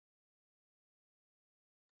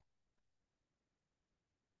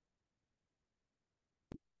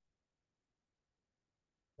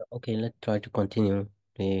Okay, let's try to continue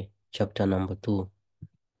the chapter number 2.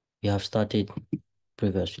 We have started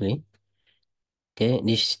previously. Okay,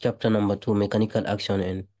 this chapter number 2, mechanical action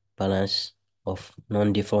and balance of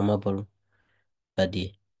non-deformable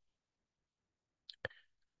body.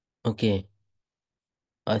 Okay,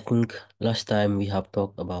 I think last time we have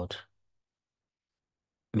talked about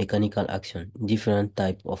mechanical action, different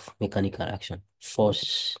type of mechanical action,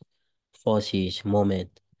 forces,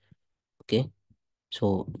 moment. Okay,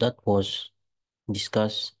 so that was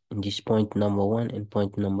discussed in this point number 1 and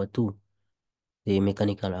point number 2, the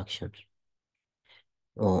mechanical actions.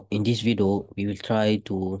 In this video, we will try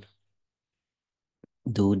to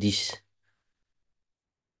do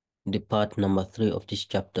the part number 3 of this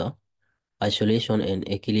chapter, isolation and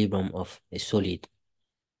equilibrium of a solid.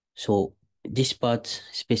 So this part,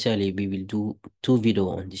 especially, we will do 2 video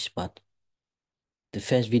on this part. The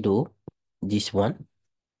first video, this one,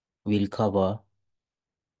 will cover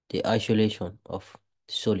the isolation of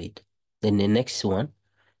solid. Then the next one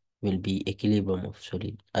will be equilibrium of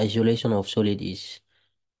solid. Isolation of solid is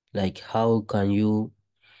like how can you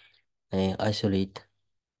isolate,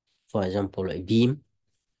 for example, a beam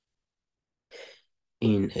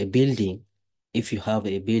in a building. If you have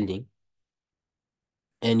a building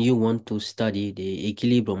and you want to study the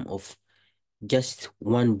equilibrium of just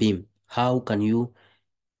one beam, how can you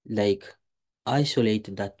like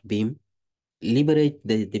isolate that beam, liberate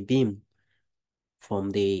the beam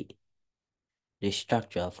from the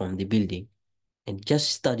structure, from the building, and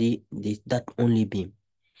just study that only beam?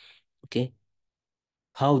 Okay,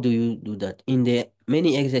 how do you do that? In the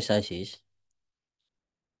many exercises,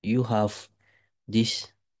 you have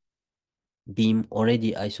this beam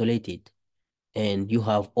already isolated, and you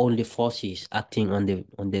have all the forces acting on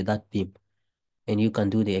the that beam, and you can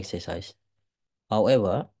do the exercise.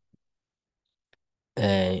 However,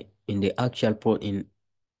 in the actual in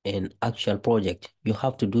an actual project, you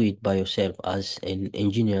have to do it by yourself as an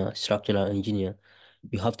engineer, structural engineer.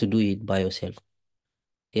 You have to do it by yourself.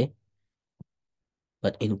 Okay.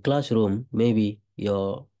 But in classroom, maybe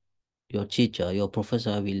your teacher, your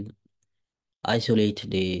professor will isolate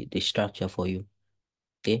the structure for you.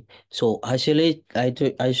 Okay. So isolating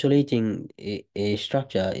a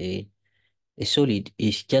structure, a solid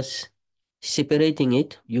is just separating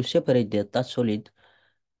it. You separate that solid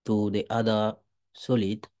to the other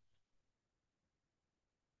solid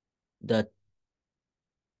that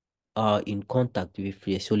are in contact with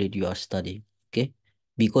the solid you are studying. Okay,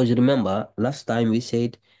 because remember last time we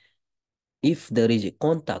said if there is a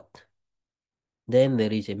contact, then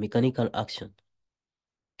there is a mechanical action.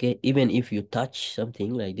 Okay, even if you touch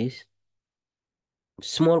something like this,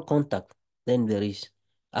 small contact, then there is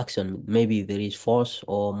action. Maybe there is force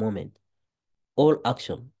or moment. All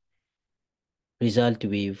action result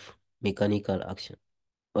with mechanical action.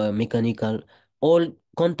 Mechanical all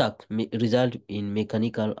contact result in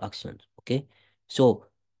mechanical actions. Okay, so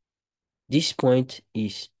this point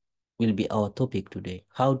will be our topic today: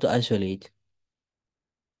 how to isolate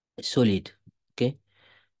a solid. Okay,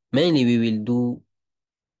 mainly we will do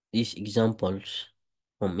these examples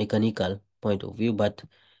from mechanical point of view, but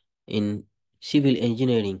in civil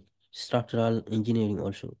engineering, structural engineering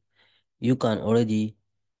also, you can already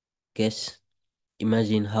guess,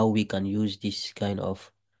 imagine how we can use this kind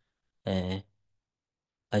of uh,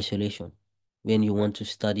 isolation when you want to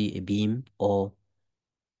study a beam or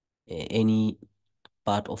any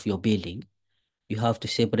part of your building. You have to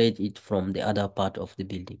separate it from the other part of the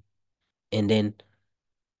building and then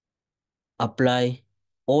apply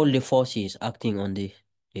all the forces acting on the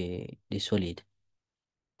solid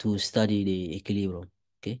to study the equilibrium.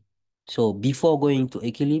 Okay, so before going to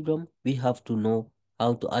equilibrium, we have to know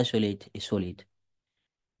how to isolate a solid.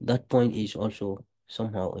 That point is also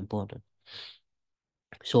somehow important.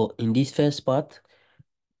 So in this first part,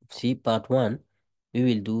 see part 1, we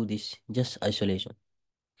will do this just isolation.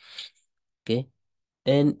 Okay,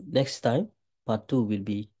 and next time part 2 will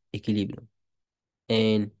be equilibrium,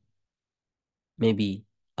 and maybe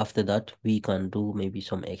after that we can do maybe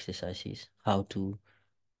some exercises how to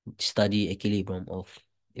study equilibrium of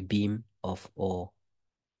a beam of or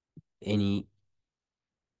any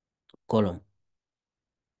column.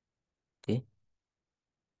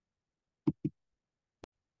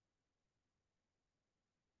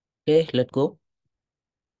 Okay, let's go.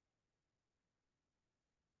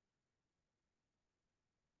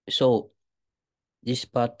 So this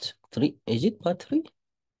part 3, is it part 3?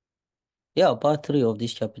 Yeah, part 3 of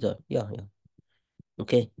this chapter. Yeah.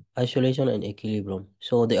 Okay, isolation and equilibrium.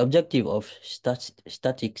 So the objective of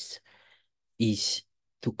statics is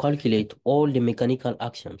to calculate all the mechanical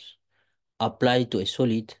actions applied to a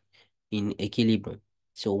solid in equilibrium.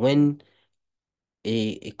 So when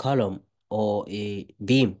a column or a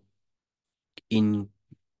beam in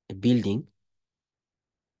a building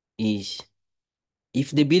is,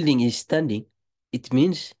 if the building is standing, it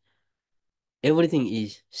means everything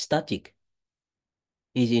is static,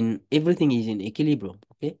 everything is in equilibrium.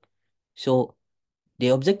 Okay. So the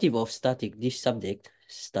objective of this subject,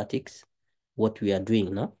 statics, what we are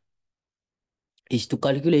doing now, is to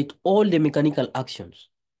calculate all the mechanical actions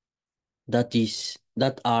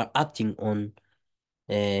that are acting on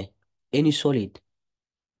uh, any solid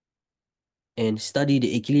and study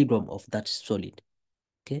the equilibrium of that solid.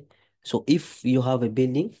 Okay. So if you have a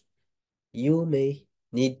building, you may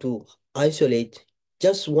need to isolate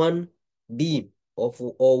just one beam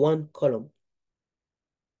or one column,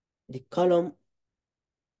 the column,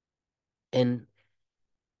 and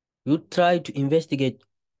you try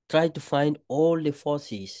to find all the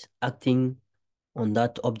forces acting on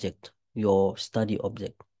that object, your study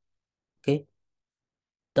object. Okay.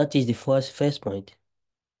 That is the first point.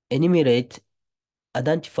 Enumerate,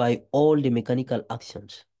 identify all the mechanical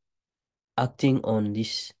actions acting on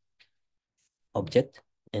this object,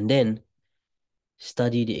 and then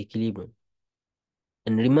study the equilibrium.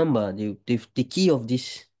 And remember, the key of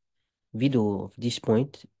this video, of this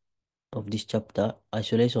point, of this chapter,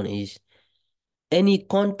 isolation, is any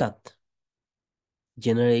contact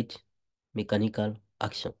generate mechanical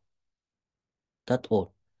action. That's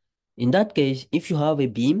all. In that case, if you have a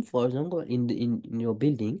beam, for example, in your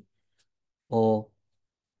building, or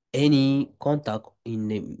any contact in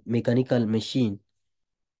the mechanical machine,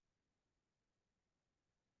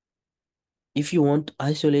 if you want to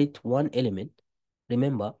isolate one element,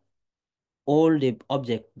 remember all the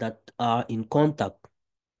objects that are in contact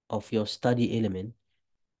of your study element,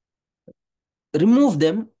 remove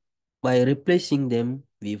them by replacing them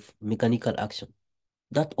with mechanical action.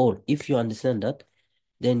 That's all. If you understand that,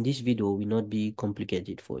 then this video will not be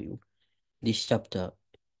complicated for you. This chapter,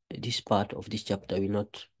 this part of this chapter will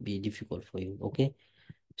not be difficult for you. Okay.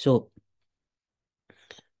 So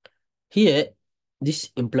here,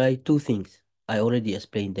 this implies two things. I already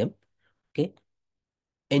explained them. Okay.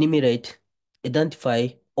 Enumerate, identify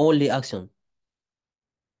all the action.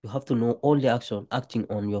 You have to know all the action acting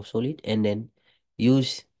on your solid, and then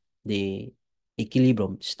use the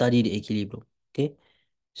equilibrium, study the equilibrium. Okay.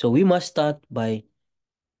 So we must start by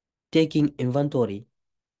taking inventory,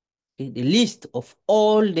 okay, the list of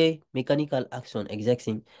all the mechanical action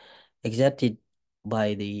exerted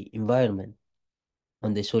by the environment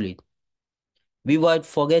on the solid, without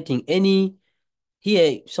forgetting any.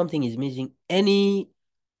 Here something is missing, any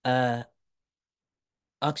uh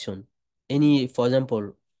action, any, for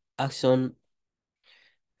example, action,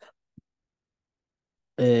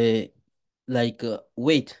 uh like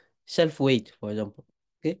weight, self weight, for example.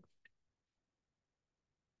 Okay.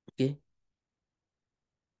 Okay.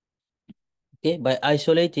 Okay, by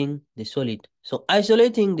isolating the solid. So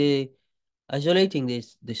isolating this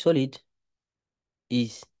the solid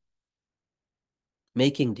is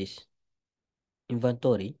making this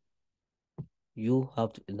inventory. You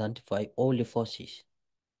have to identify all the forces.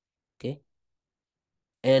 Okay.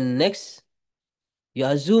 And next, you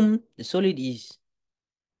assume the solid is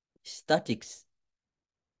statics.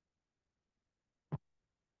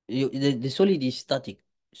 The solid is static.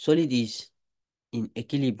 Solid is in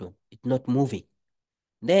equilibrium. It's not moving.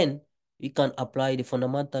 Then we can apply the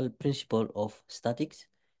fundamental principle of statics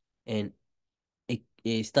and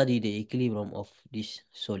study the equilibrium of this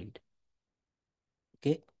solid.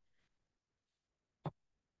 Okay.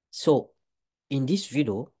 So in this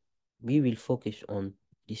video, we will focus on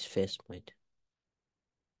this first point.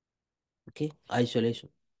 Okay. Isolation.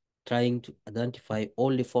 Trying to identify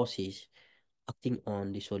all the forces acting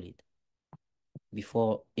on the solid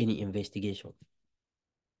before any investigation.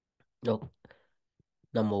 Now,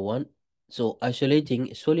 number one, so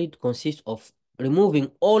isolating a solid consists of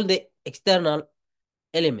removing all the external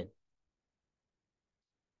element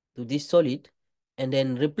to this solid and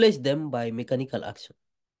then replace them by mechanical action.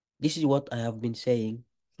 This is what I have been saying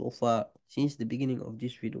so far since the beginning of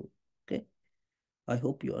this video. Okay, I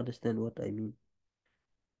hope you understand what I mean.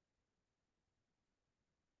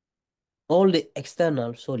 All the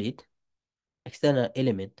external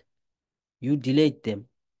element, you delete them.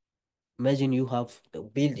 Imagine you have a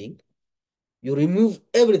building, you remove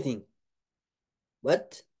everything,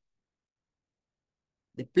 but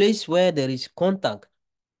the place where there is contact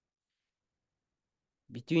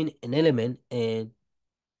between an element and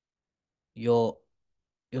your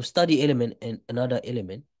study element and another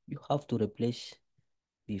element, you have to replace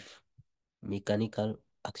with mechanical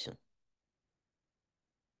action,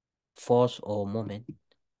 force or moment,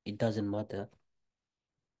 it doesn't matter.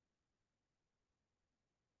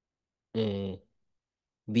 uh,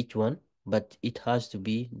 which one, but it has to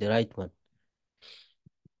be the right one.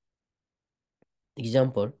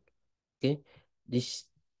 Example, okay, this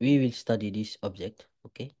we will study this object,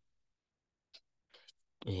 okay,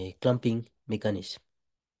 clamping mechanism.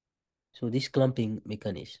 So this clamping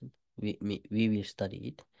mechanism, we will study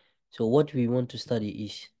it. So what we want to study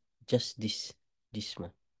is just this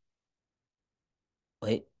one.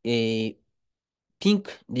 Okay, a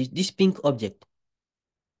pink this pink object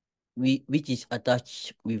which is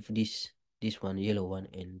attached with this one, yellow one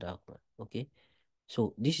and dark one. Okay,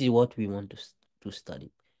 so this is what we want to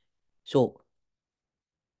study. So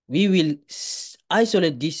we will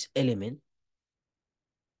isolate this element,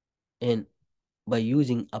 and by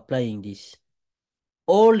applying this,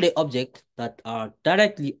 all the objects that are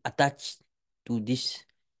directly attached to this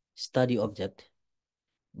study object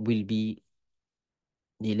will be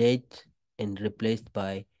delayed and replaced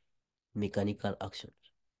by mechanical actions.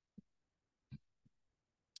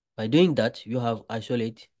 By doing that, you have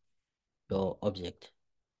isolate your object.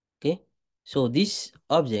 Okay, so this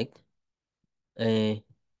object, uh,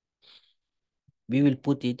 we will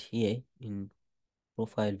put it here in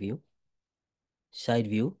profile view, side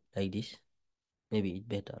view like this. Maybe it's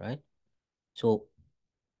better, right? So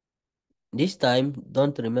this time,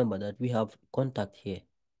 don't remember that we have contact here.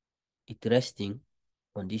 It resting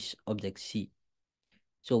on this object C.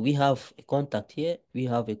 So we have a contact here, we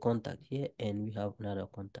have a contact here, and we have another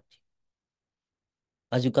contact.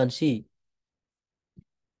 As you can see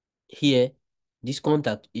here, this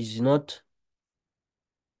contact is not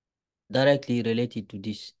directly related to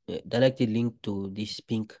this, directly linked to this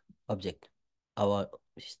pink object, our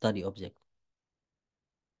study object.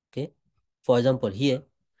 Okay. For example, here,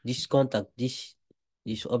 this contact, this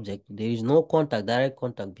object, there is no contact, direct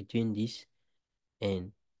contact between this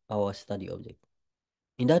and our study object.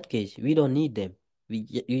 In that case, we don't need them.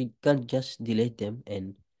 We can just delete them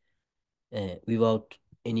and without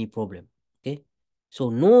any problem. Okay. So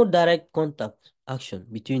no direct contact action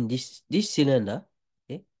between this cylinder,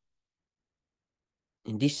 okay,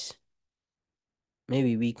 in this.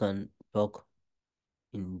 Maybe we can talk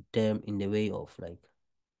in the way of like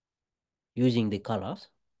using the colors.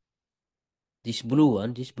 This blue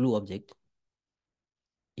one, this blue object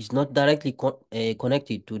is not directly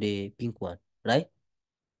connected to the pink one, right?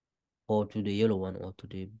 Or to the yellow one, or to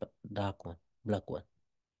the dark one, black one.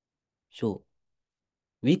 So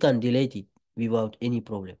we can delete it without any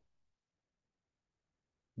problem.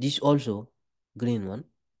 This also, green one,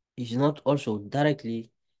 is not also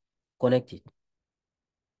directly connected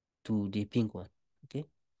to the pink one, okay?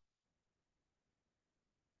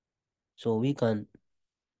 So we can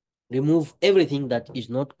remove everything that is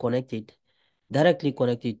not connected, directly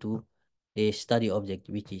connected to a study object,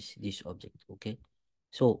 which is this object, okay?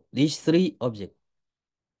 So these three objects,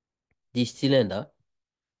 this cylinder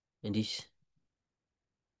and this,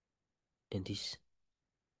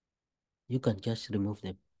 you can just remove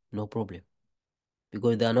them, no problem,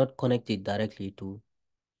 because they are not connected directly to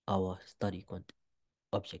our study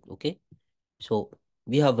object, okay? So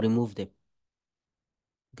we have removed them,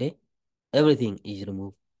 okay? Everything is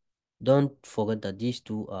removed. Don't forget that these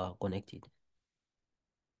two are connected.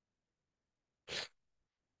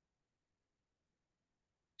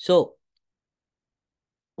 So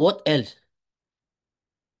what else?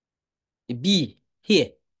 B,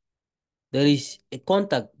 here, there is a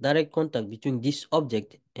direct contact between this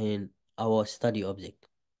object and our study object,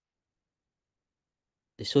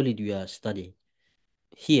 the solid we are studying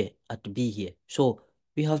here at B here. So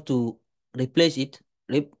we have to replace it,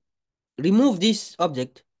 remove this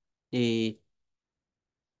object. The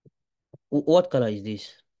what color is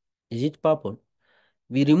this? Is it purple?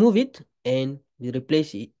 We remove it and we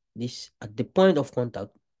replace this at the point of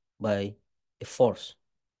contact by a force,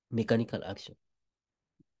 mechanical action.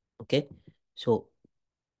 Okay, so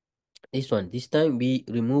this time we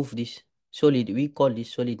remove this solid. We call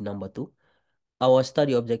this solid number 2. Our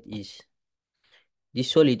study object is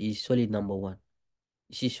this solid is solid number 1.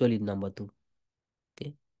 This is solid number 2.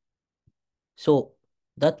 Okay, so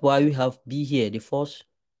that's why we have B here. The force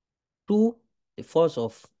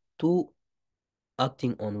of 2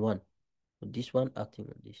 acting on 1. This one acting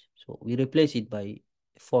on this. So we replace it by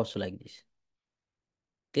a force like this.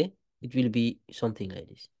 Okay, it will be something like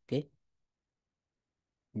this. Okay,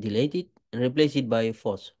 delete it and replace it by a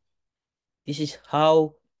force. This is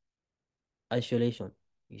how isolation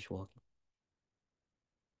is working.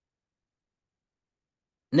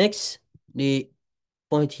 Next, the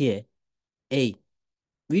point here, A,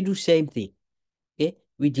 we do same thing. Okay,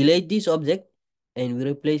 we delete this object and we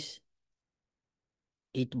replace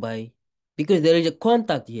it by, because there is a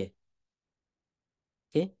contact here.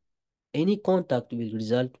 Okay, any contact will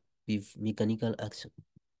result with mechanical action.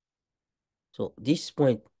 So this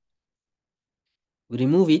point, we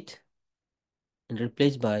remove it and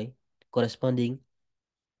replace by corresponding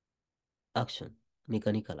action,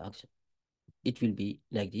 mechanical action. It will be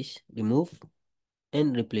like this, remove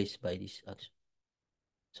and replace by this action.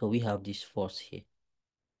 So we have this force here.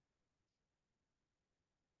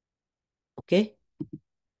 Okay.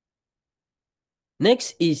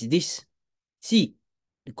 Next is this. See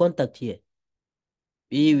the contact here.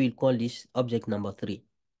 We will call this object number 3.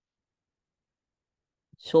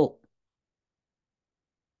 So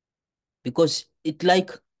because it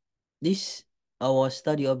like this, our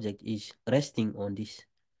study object is resting on this.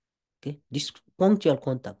 Okay, this punctual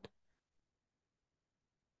contact.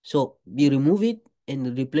 So we remove it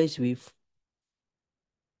and replace with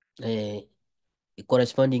a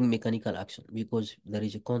corresponding mechanical action because there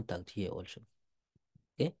is a contact here also.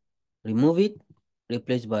 Okay, remove it,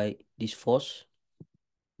 replace by this force.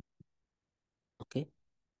 Okay,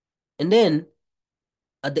 and then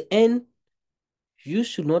at the end, you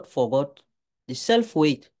should not forget the self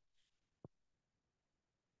weight.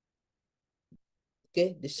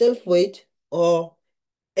 Okay, the self weight or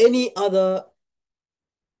any other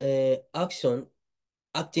action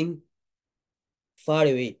acting far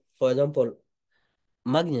away. For example,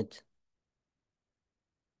 magnet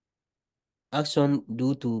action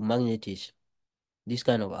due to magnetism. This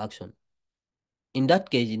kind of action. In that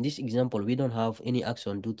case, in this example, we don't have any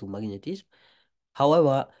action due to magnetism.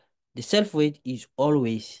 However, the self weight is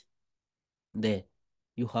always there.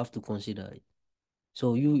 You have to consider it.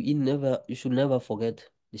 So you should never forget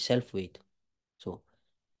the self weight. So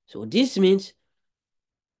this means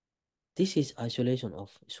this is isolation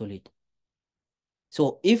of solid.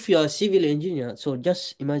 So if you are a civil engineer, so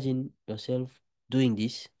just imagine yourself doing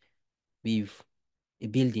this with a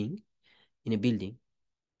building, in a building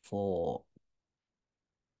for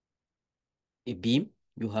a beam.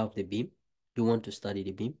 You have the beam. You want to study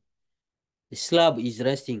the beam. The slab is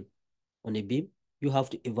resting on a beam. You have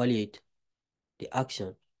to evaluate the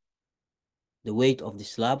action, the weight of the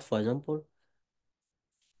slab, for example,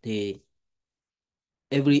 the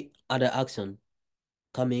every other action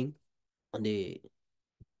coming on the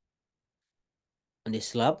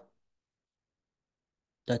slab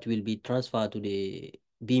that will be transferred to the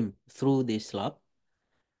beam through the slab.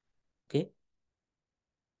 Okay,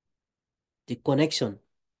 the connection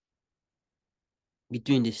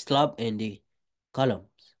between the slab and the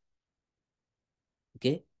columns.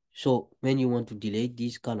 Okay, so when you want to delete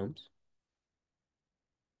these columns,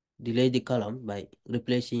 delay the column by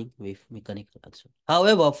replacing with mechanical action.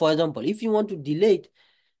 However, for example, if you want to delete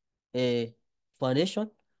a foundation,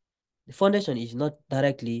 the foundation is not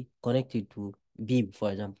directly connected to beam,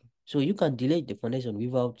 for example. So you can delete the foundation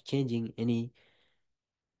without changing anything,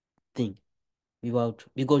 without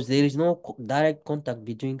because there is no direct contact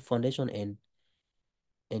between foundation and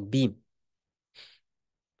beam,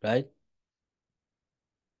 right?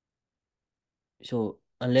 So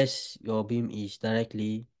unless your beam is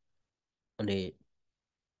directly on the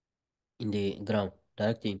in the ground,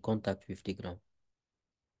 directly in contact with the ground,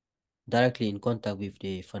 directly in contact with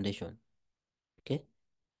the foundation. Okay.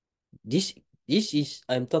 This this is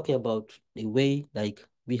I'm talking about the way like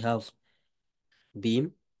we have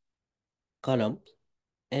beam, column,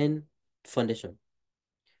 and foundation.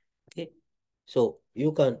 Okay. So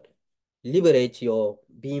you can liberate your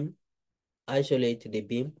beam, isolate the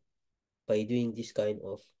beam by doing this kind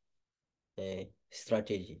of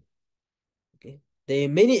strategy. Okay. The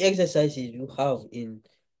many exercises you have in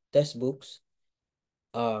textbooks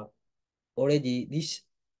are already this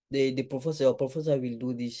the professor or professor will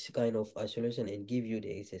do this kind of isolation and give you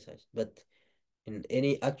the exercise. But in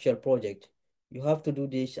any actual project, you have to do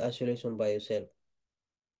this isolation by yourself.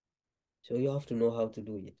 So you have to know how to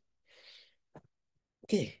do it.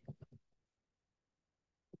 Okay.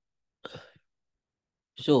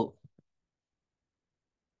 So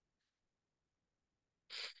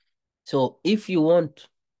if you want,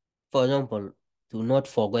 for example, to not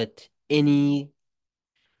forget any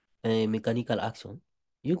mechanical action,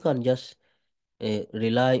 you can just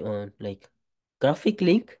rely on like graphic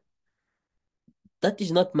link. That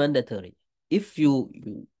is not mandatory. If you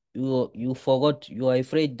forgot, you are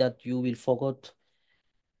afraid that you will forget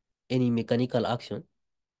any mechanical action,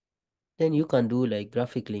 then you can do like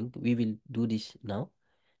graphic link. We will do this now.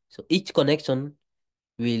 So each connection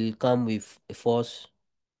will come with a force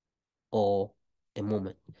or a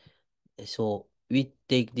moment. So we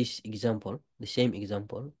take this example, the same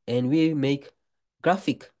example, and we make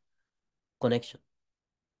graphic connection.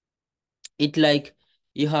 It like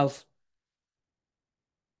you have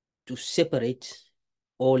to separate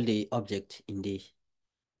all the objects in this.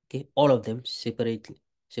 Okay, all of them separate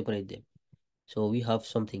them. So we have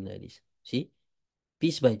something like this. See,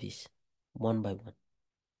 piece by piece, one by one,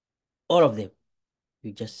 all of them.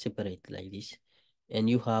 You just separate like this, and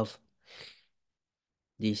you have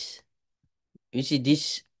this. You see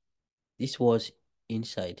this. This was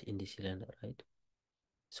inside in the cylinder, right?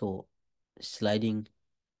 So sliding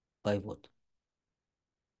pivot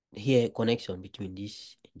here, connection between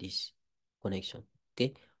this and this connection.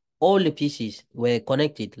 Okay, all the pieces were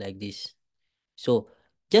connected like this. So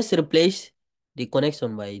just replace the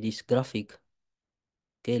connection by this graphic.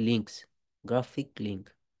 Okay, links, graphic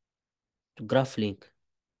link to graph link.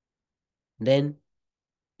 Then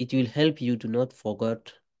it will help you to not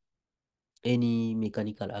forget any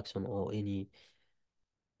mechanical action or any,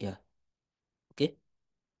 yeah, okay?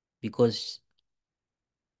 Because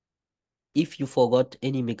if you forgot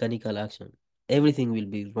any mechanical action, everything will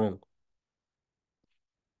be wrong.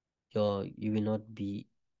 You will not be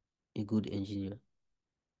a good engineer.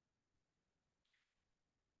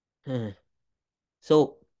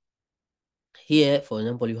 So here, for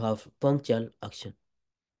example, you have punctual action.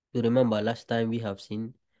 You remember last time we have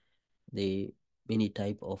seen the many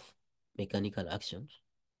type of mechanical actions.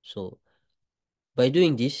 So by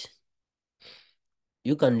doing this,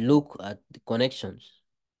 you can look at the connections,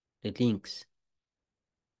 the links,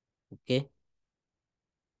 okay?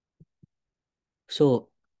 So,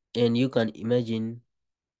 and you can imagine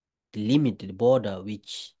the limit, the border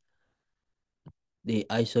which the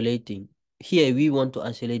isolating. Here we want to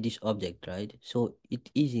isolate this object, right? So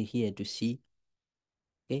it's easy here to see,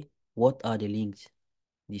 okay, what are the links?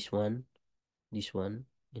 This one, and this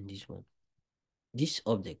one. This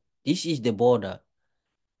object, this is the border,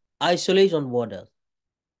 isolation border.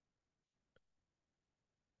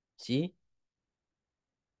 See,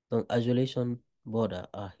 the isolation border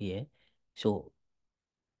are here. So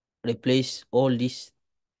replace all this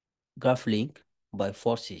graph link by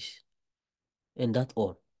forces, and that's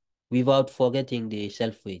all, without forgetting the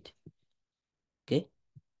self weight. Okay,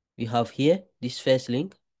 we have here this first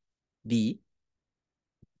link B,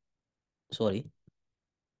 sorry,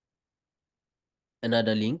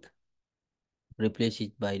 another link, replace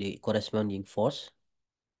it by the corresponding force.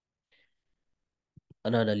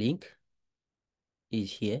 Another link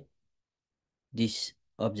is here, this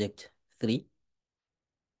object 3,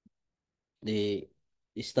 the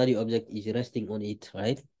study object is resting on it,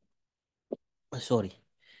 right? Sorry.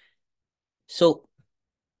 So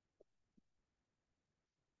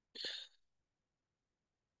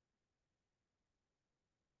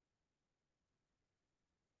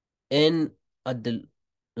and at the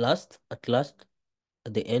last, at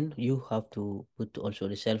the end, you have to put also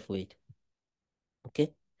the self weight.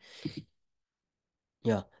 Okay,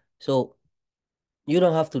 yeah. So you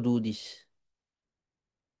don't have to do this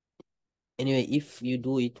anyway. If you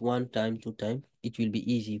do it one time, two time, it will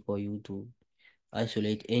be easy for you to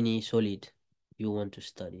isolate any solid you want to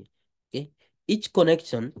study. Okay, each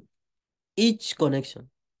connection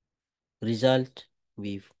result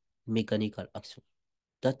with mechanical action.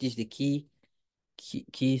 That is the key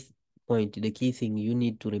point, the key thing you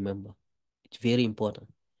need to remember. It's very important.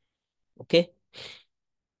 Okay,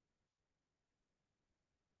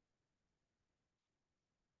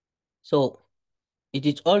 so it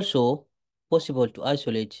is also possible to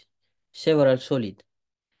isolate several solid.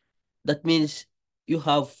 That means you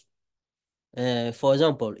have, for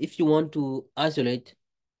example, if you want to isolate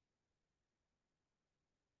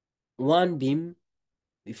one beam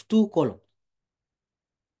with two columns,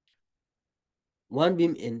 one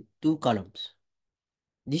beam and two columns.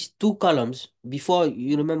 These two columns, before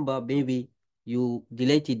you remember, maybe you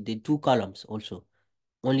deleted the two columns also,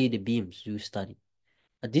 only the beams you study.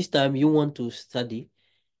 At this time, you want to study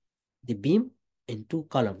the beam and two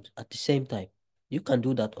columns at the same time. You can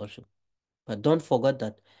do that also. But don't forget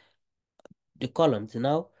that the columns,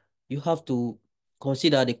 now you have to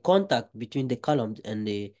consider the contact between the columns and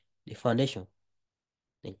the foundation.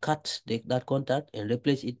 Then cut that contact and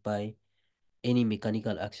replace it by any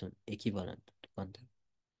mechanical action equivalent to contact.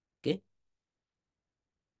 Okay.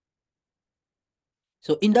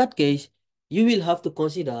 So in that case, you will have to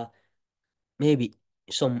consider maybe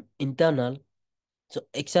some internal, so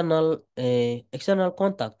external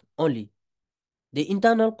contact only. The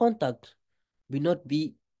internal contact will not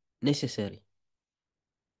be necessary.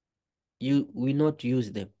 You will not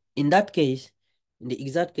use them. In that case, in the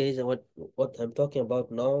exact case, what I'm talking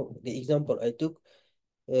about now, the example I took,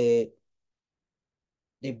 the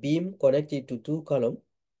beam connected to two columns,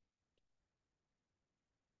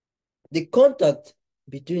 the contact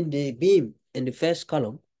between the beam and the first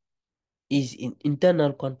column is in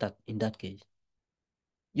internal contact in that case.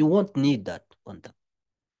 You won't need that contact.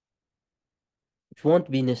 It won't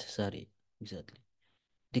be necessary. Exactly.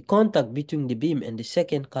 The contact between the beam and the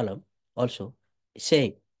second column also,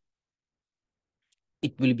 same.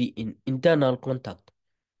 It will be in internal contact.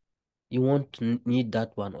 You won't need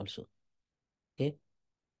that one also. Okay.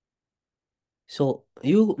 So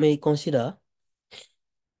you may consider,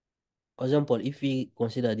 for example, if we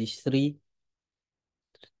consider these three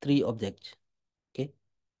objects, okay,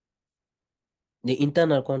 the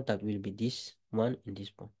internal contact will be this one and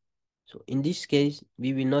this one. So in this case,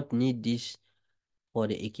 we will not need this for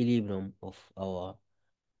the equilibrium of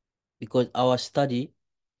because our study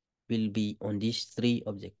will be on these three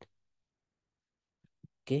objects.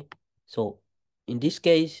 Okay, so in this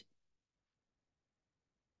case,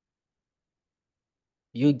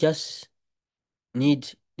 you just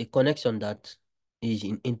need the connection that is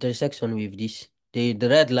in intersection with this, the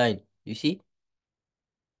red line. You see,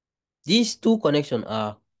 these two connections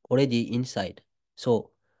are already inside,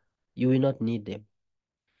 so you will not need them.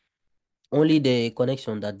 Only the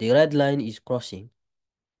connection that the red line is crossing,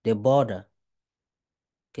 the border,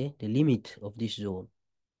 okay, the limit of this zone.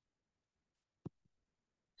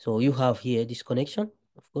 So you have here this connection,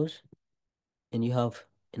 of course, and you have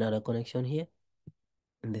another connection here,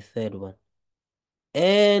 and the third one.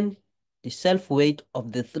 And the self-weight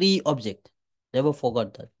of the three objects. Never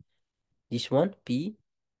forgot that. This one, P,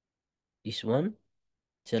 this one,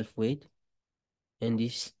 self-weight, and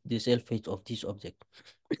this the self-weight of this object.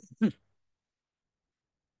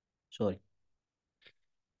 Sorry.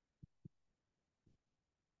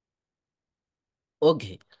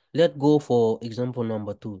 Okay, let's go for example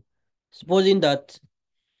number 2. Supposing that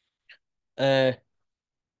uh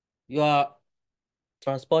you are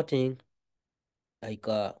transporting like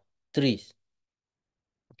trees,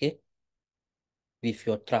 okay, with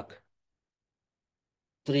your truck.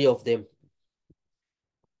 Three of them.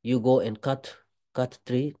 You go and cut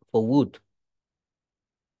tree for wood.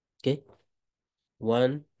 Okay,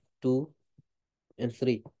 1, 2, and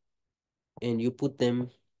 3, and you put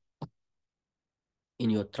them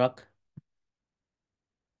in your truck,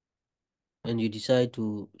 and you decide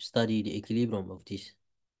to study the equilibrium of this.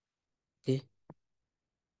 Okay,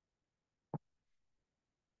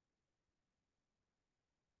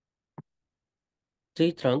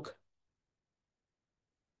 tree trunk.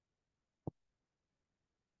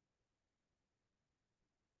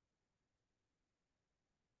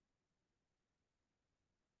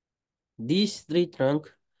 These three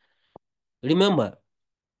trunk. Remember,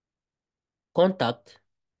 contact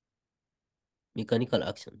mechanical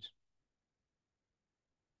actions.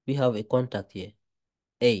 We have a contact here,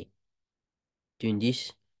 A, between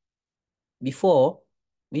this. Before,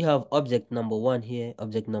 we have object number 1 here,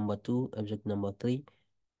 object number 2, object number 3,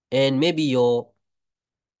 and maybe your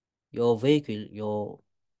vehicle,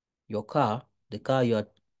 your car, the car you are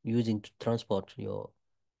using to transport your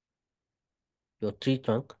tree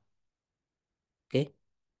trunk, okay,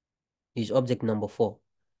 is object number 4.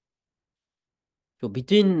 So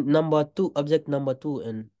between object number 2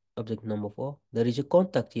 and object number 4, there is a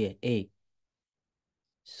contact here, A.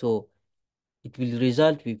 So it will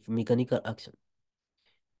result with mechanical action.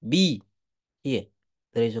 B, here,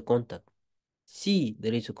 there is a contact. C,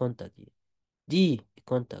 there is a contact here. D, a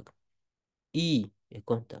contact. E, a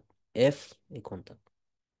contact. F, a contact.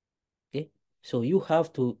 Okay, so you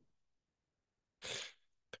have to,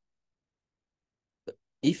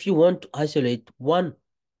 if you want to isolate one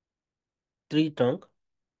tree trunk,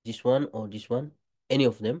 this one or this one, any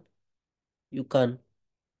of them, you can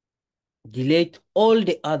delete all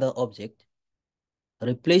the other objects,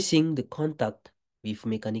 replacing the contact with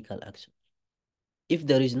mechanical action. If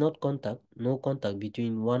there is not contact, no contact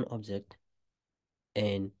between one object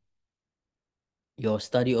and your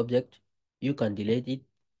study object, you can delete it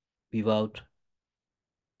without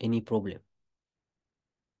any problem.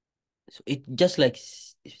 So it just like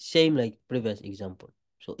same like previous example.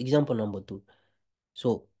 So example number 2.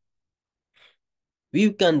 So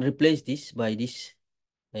we can replace this by this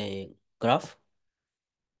graph.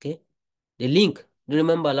 Okay, the link.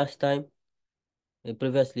 Remember last time,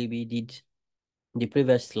 previously we did the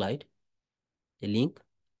previous slide. The link.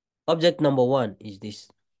 Object number 1 is this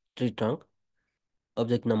tree trunk.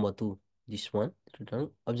 Object number 2, this one, tree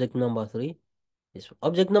trunk. Object number 3, this one.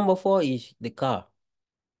 Object number 4 is the car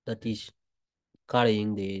that is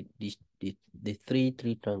carrying the three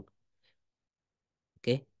tree trunk.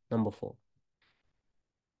 Okay, number 4.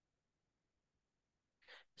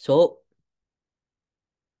 So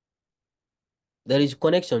there is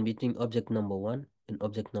connection between object number 1 and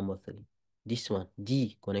object number 3. This one,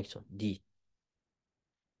 D connection, D.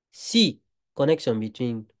 C connection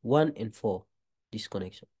between 1 and 4. this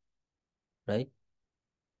connection, right?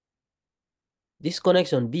 This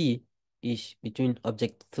connection B is between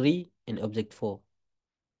object 3 and object 4.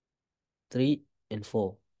 3 and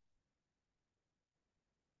 4.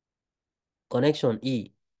 Connection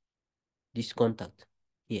E, this contact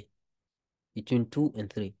here, between 2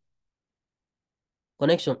 and 3.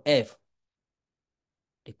 Connection F,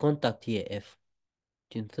 the contact here, F,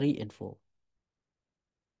 between 3 and 4.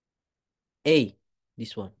 A,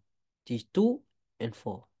 this one, it is 2 and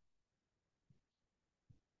 4.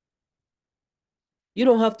 You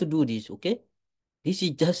don't have to do this, okay? This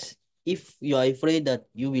is just if you are afraid that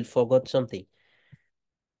you will forget something.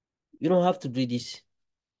 You don't have to do this.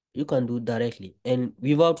 You can do directly and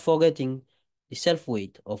without forgetting the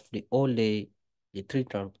self-weight of the tree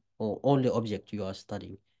trunk or all the object you are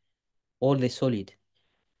studying, all the solid.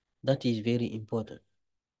 That is very important.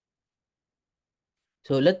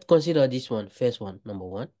 So let's consider this one, first one, number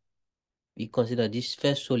one. We consider this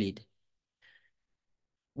first solid.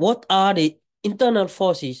 What are the internal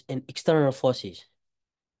forces and external forces?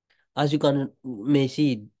 As you may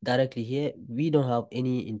see directly here, we don't have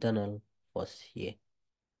any internal force here,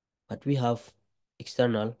 but we have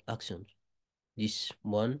external actions. This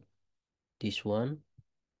one,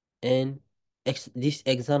 and this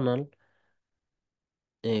external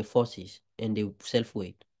forces and the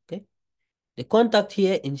self-weight. Okay, the contact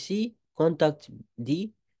here in C, contact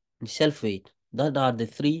D, and self-weight. That are the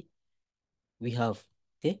three we have.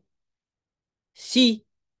 Okay, C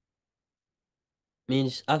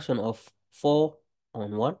means action of 4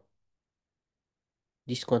 on 1.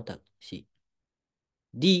 This contact C.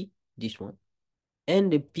 D, this one, and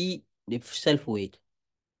the P, the self-weight.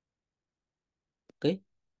 Okay,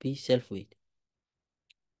 P self-weight.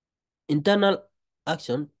 Internal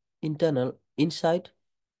action, internal, inside,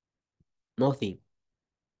 nothing.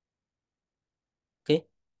 Okay.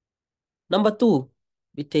 Number 2,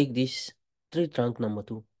 we take this tree trunk number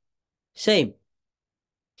 2. Same.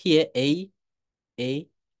 Here A,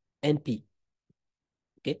 and P.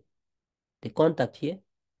 Okay. The contact here,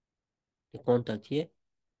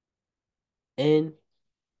 and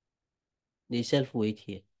the self-weight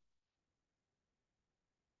here.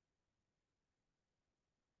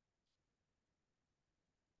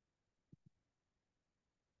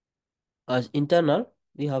 As internal,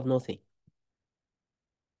 we have nothing.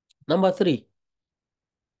 Number 3.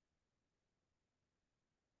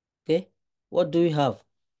 Okay. What do we have?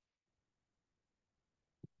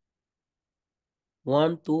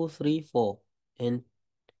 1, 2, 3, 4. And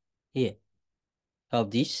here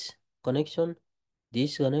have this connection,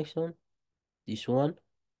 this connection, this one,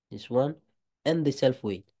 and the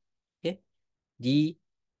self-weight. Okay. D,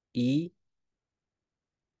 E,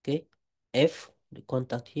 okay. F, the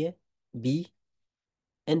contact here, B,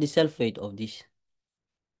 and the self-weight of this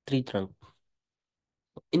tree trunk.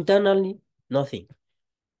 Internally, nothing.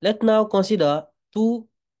 Let's now consider two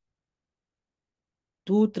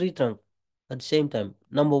tree trunk at the same time.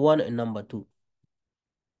 Number 1 and number 2.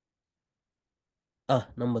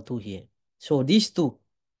 Number 2 here. So these two,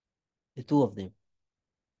 the two of them.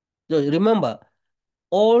 So remember,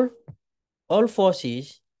 all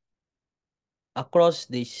forces across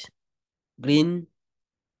this green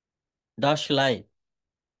dash line.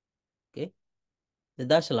 Okay, the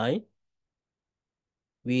dash line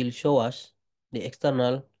will show us the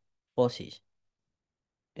external forces.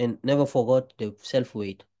 And never forget the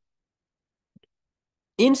self-weight.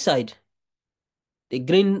 Inside the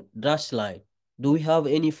green dash line, do we have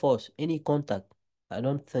any force, any contact? I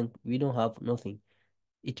don't think we don't have nothing.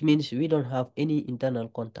 It means we don't have any internal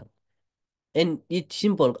contact. And it's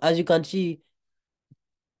simple. As you can see,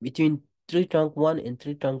 between tree trunk 1 and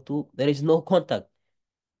tree trunk 2, there is no contact.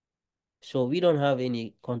 So we don't have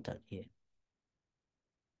any contact here.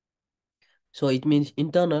 So it means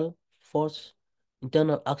internal force,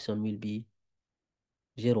 internal action will be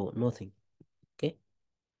 0, nothing. Okay.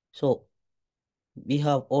 So we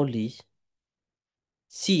have all these.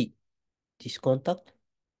 C, this contact.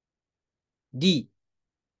 D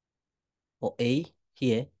or A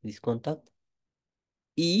here, this contact.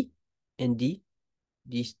 E and D,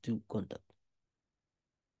 these two contact.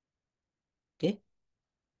 Okay.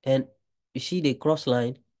 And you see the cross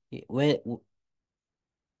line where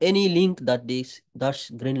any link that this dash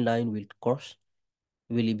green line will cross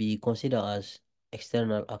will be considered as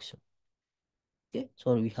external action. Okay,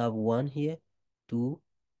 so we have 1 here, 2,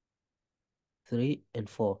 3, and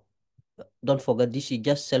 4. Don't forget, this is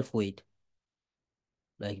just self-weight,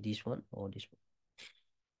 like this one or this one.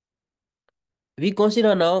 We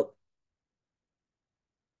consider now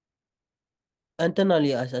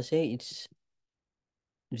internally, as I say, it's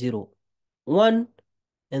 0, 1,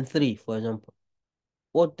 and 3, for example.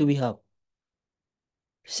 what do we have?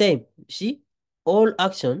 Same. See, all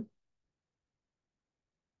action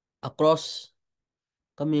across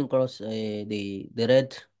coming across the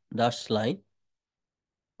red dashed line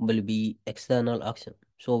will be external action.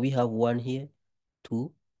 So we have one here,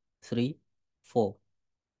 two, three, four.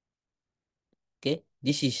 Okay,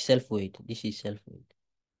 this is self weight. This is self weight.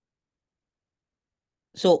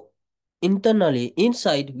 So internally,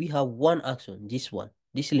 inside we have one action. This one,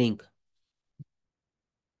 this link.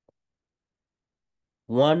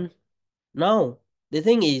 One. Now the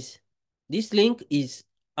thing is, this link is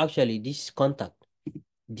actually this contact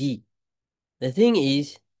D. The thing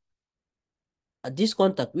is, at this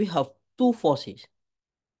contact we have two forces.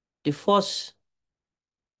 The force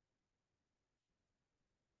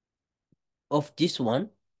of this one,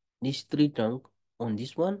 this tree trunk on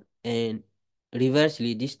this one, and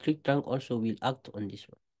reversely, this tree trunk also will act on this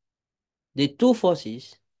one. The two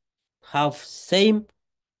forces have same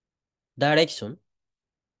direction.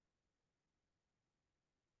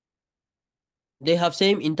 They have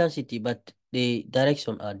same intensity, but the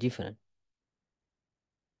direction are different.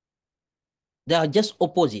 They are just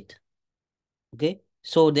opposite. Okay,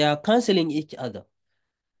 so they are canceling each other.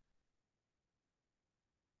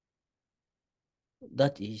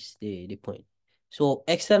 That is the point. So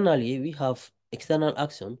externally, we have external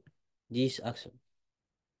action, this action,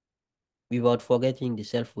 without forgetting the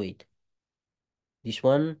self weight. This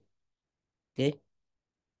one, okay.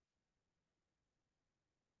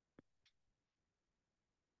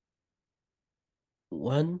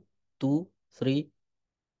 One, two, three,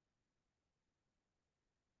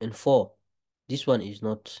 and four. This one is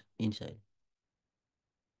not inside.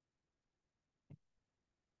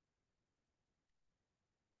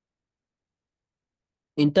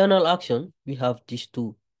 Internal action, we have these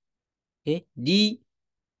two. Okay,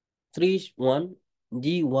 D3 is 1,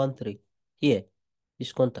 D1 3. Here,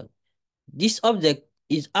 this contact. This object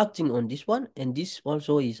is acting on this one, and this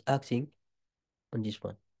also is acting on this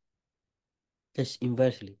one. Just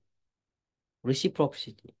inversely.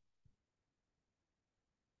 Reciprocity.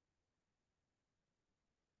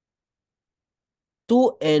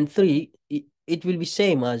 Two and three, it will be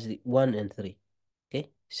same as the one and three.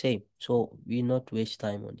 Okay, same. So we not waste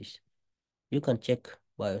time on this. You can check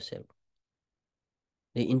by yourself.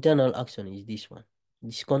 The internal action is this one,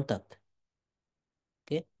 this contact.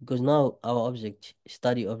 Okay, because now our object,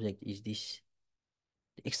 study object is this.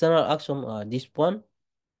 The external action are this one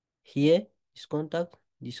here, this contact,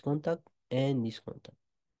 and this contact.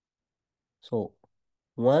 So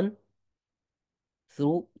one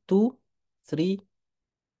through two, three,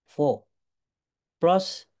 four,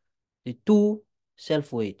 plus the two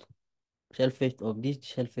self weight, of this,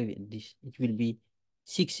 self weight of this. It will be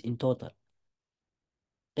 6 in total,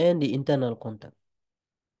 and the internal contact.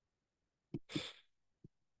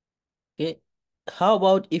 Okay, how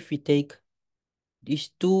about if we take these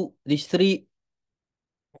three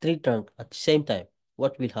trunk at the same time?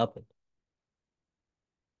 What will happen?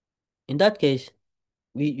 In that case,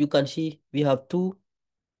 you can see we have two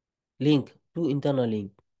internal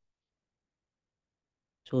link.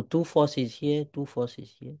 So two forces here, two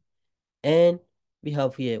forces here. And we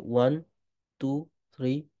have here 1, 2,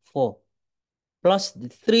 3, 4. Plus the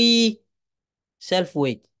 3 self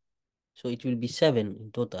weight. So it will be 7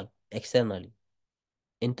 in total externally.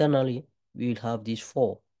 Internally, we will have these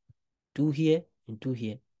 4. 2 here and 2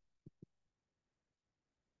 here.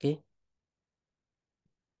 Okay.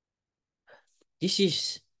 This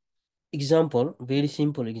is example, very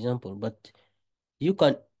simple example, but you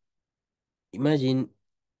can imagine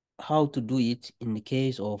how to do it in the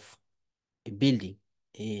case of a building,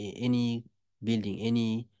 any building,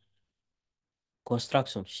 any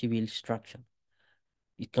construction, civil structure.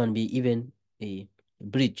 It can be even a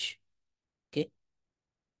bridge. Okay.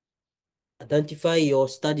 Identify your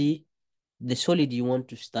study, the solid you want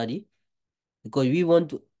to study, because we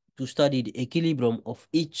want to study the equilibrium of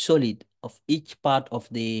each solid, of each part of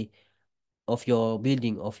your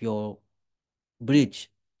building, of your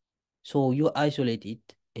bridge. So you isolate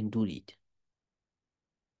it and do it.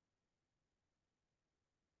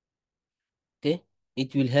 Okay.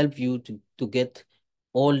 It will help you to get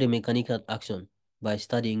all the mechanical action by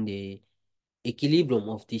studying the equilibrium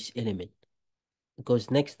of this element. Because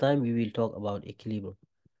next time we will talk about equilibrium.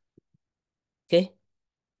 Okay.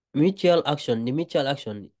 Mutual action, the mutual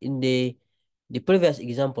action in the previous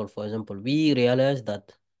example, for example, we realized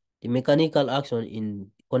that the mechanical action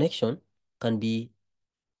in connection can be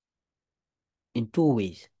in two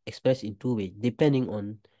ways, expressed in two ways, depending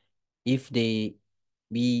on if they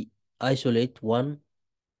we isolate one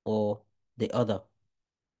or the other.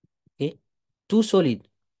 Okay, two solid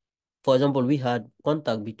For example, we had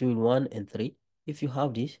contact between 1 and 3. If you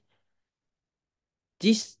have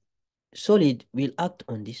this solid will act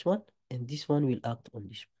on this one, and this one will act on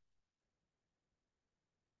this one.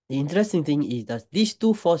 The interesting thing is that these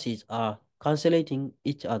two forces are canceling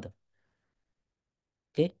each other.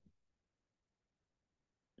 Okay?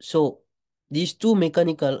 So these two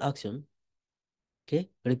mechanical actions, okay,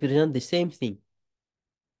 represent the same thing.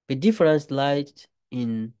 The difference lies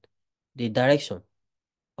in the direction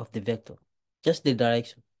of the vector, just the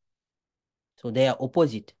direction. So they are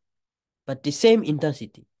opposite, but the same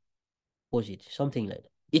intensity, opposite, something like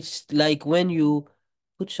that. It's like when you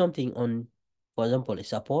put something on, for example, a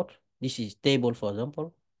support. This is table, for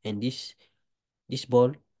example, and this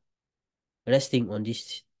ball resting on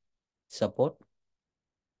this support.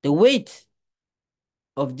 The weight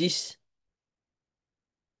of this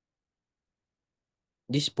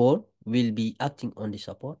ball will be acting on the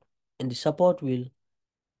support, and the support will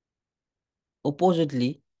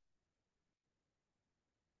oppositely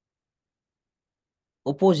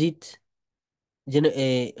opposite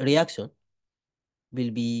reaction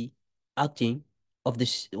will be acting of the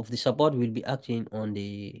support will be acting on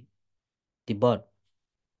the ball.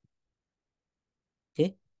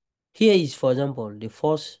 Okay, here is, for example, the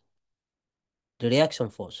force, the reaction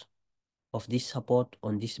force of this support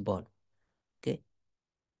on this ball. Okay,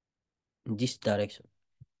 in this direction,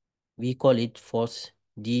 we call it force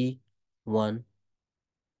D13.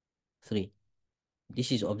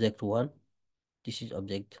 This is object 1, this is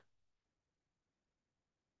object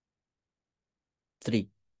 3,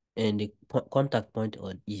 and the contact point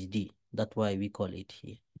on is D. That's why we call it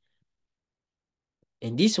here.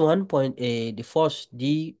 And this one point, the force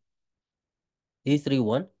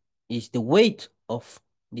D31 is the weight of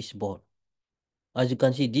this ball. As you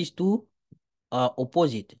can see, these two are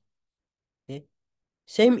opposite. Okay?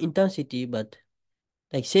 Same intensity, but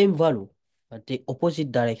like same value, but the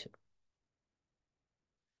opposite direction.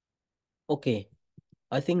 Okay,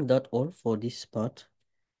 I think that's all for this part.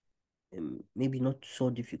 Maybe not so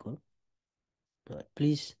difficult.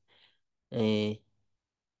 Please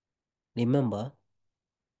remember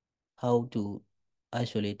how to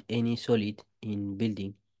isolate any solid in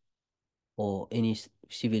building or any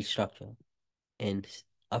civil structure. And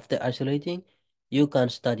after isolating, you can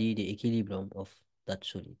study the equilibrium of that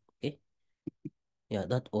solid. Okay? Yeah,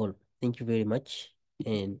 that's all. Thank you very much,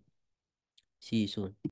 and see you soon.